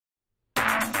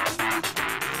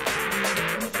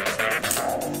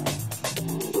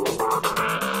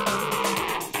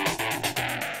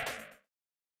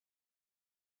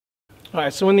All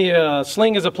right, so when the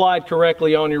sling is applied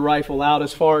correctly on your rifle, out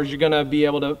as far as you're going to be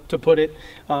able to put it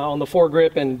on the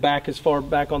foregrip and back as far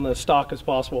back on the stock as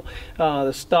possible.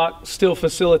 The stock still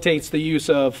facilitates the use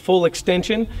of full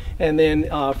extension, and then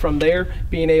from there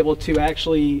being able to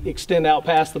actually extend out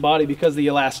past the body because of the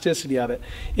elasticity of it.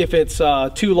 If it's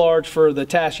too large for the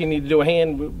task you need to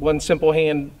do one simple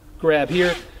hand grab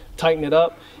here, tighten it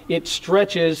up, it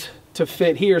stretches to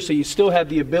fit here, so you still have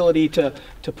the ability to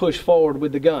push forward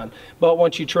with the gun. But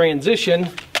once you transition,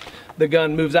 the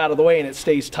gun moves out of the way and it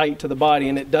stays tight to the body,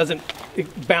 and it doesn't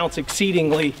bounce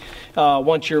exceedingly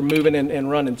once you're moving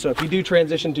and running. So if you do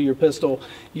transition to your pistol,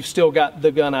 you've still got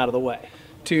the gun out of the way.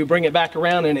 To bring it back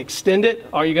around and extend it,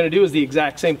 all you're going to do is the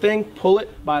exact same thing. Pull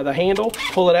it by the handle,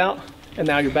 pull it out, and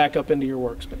now you're back up into your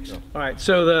workspace. All right,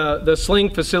 so the sling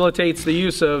facilitates the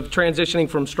use of transitioning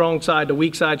from strong side to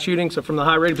weak side shooting. So from the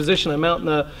high ready position, I mount in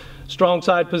the strong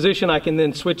side position. I can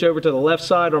then switch over to the left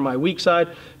side or my weak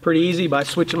side pretty easy by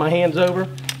switching my hands over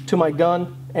to my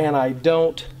gun, and I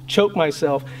don't choke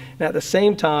myself. And at the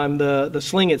same time, the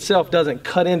sling itself doesn't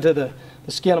cut into the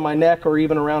skin of my neck or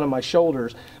even around in my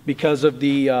shoulders because of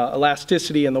the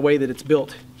elasticity and the way that it's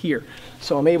built here.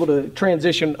 So I'm able to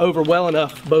transition over well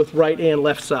enough both right and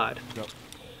left side. Yep.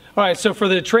 All right, so for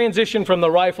the transition from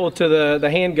the rifle to the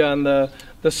handgun, the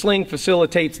sling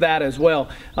facilitates that as well.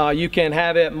 You can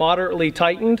have it moderately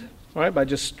tightened, all right, by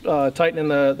just tightening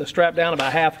the strap down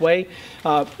about halfway,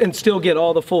 and still get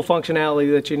all the full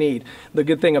functionality that you need. The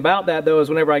good thing about that, though, is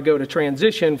whenever I go to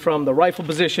transition from the rifle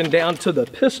position down to the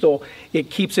pistol,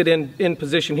 it keeps it in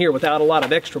position here without a lot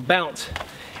of extra bounce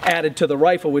added to the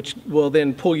rifle, which will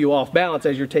then pull you off balance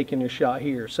as you're taking your shot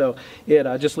here. So it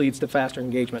just leads to faster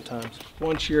engagement times.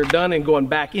 Once you're done and going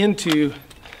back into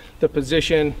the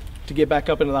position to get back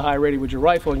up into the high ready with your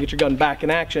rifle and get your gun back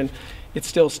in action, it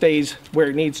still stays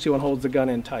where it needs to and holds the gun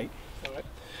in tight. All right.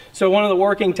 So one of the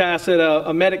working tasks that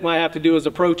a medic might have to do is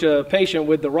approach a patient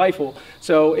with the rifle.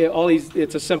 So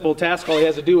it's a simple task. All he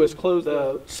has to do is close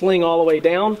the sling all the way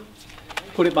down,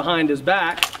 put it behind his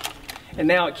back, and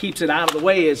now it keeps it out of the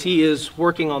way as he is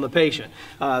working on the patient.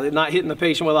 Not hitting the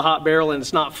patient with a hot barrel, and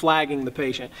it's not flagging the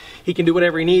patient. He can do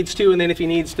whatever he needs to, and then if he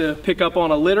needs to pick up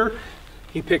on a litter,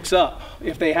 he picks up.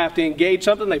 If they have to engage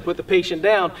something, they put the patient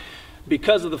down.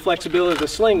 Because of the flexibility of the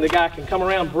sling, the guy can come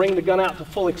around, bring the gun out to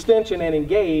full extension and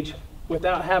engage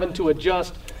without having to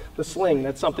adjust the sling.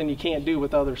 That's something you can't do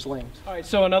with other slings. All right,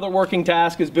 so another working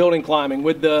task is building climbing.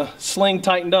 With the sling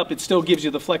tightened up, it still gives you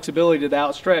the flexibility to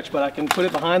outstretch, but I can put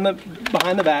it behind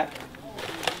the back,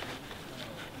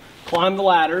 climb the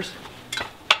ladders,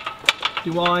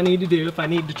 do all I need to do. If I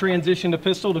need to transition to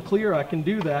pistol to clear, I can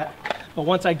do that. But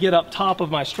once I get up top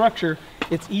of my structure,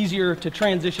 it's easier to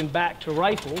transition back to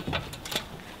rifle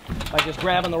by just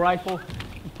grabbing the rifle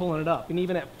and pulling it up. And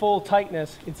even at full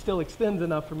tightness, it still extends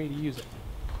enough for me to use it.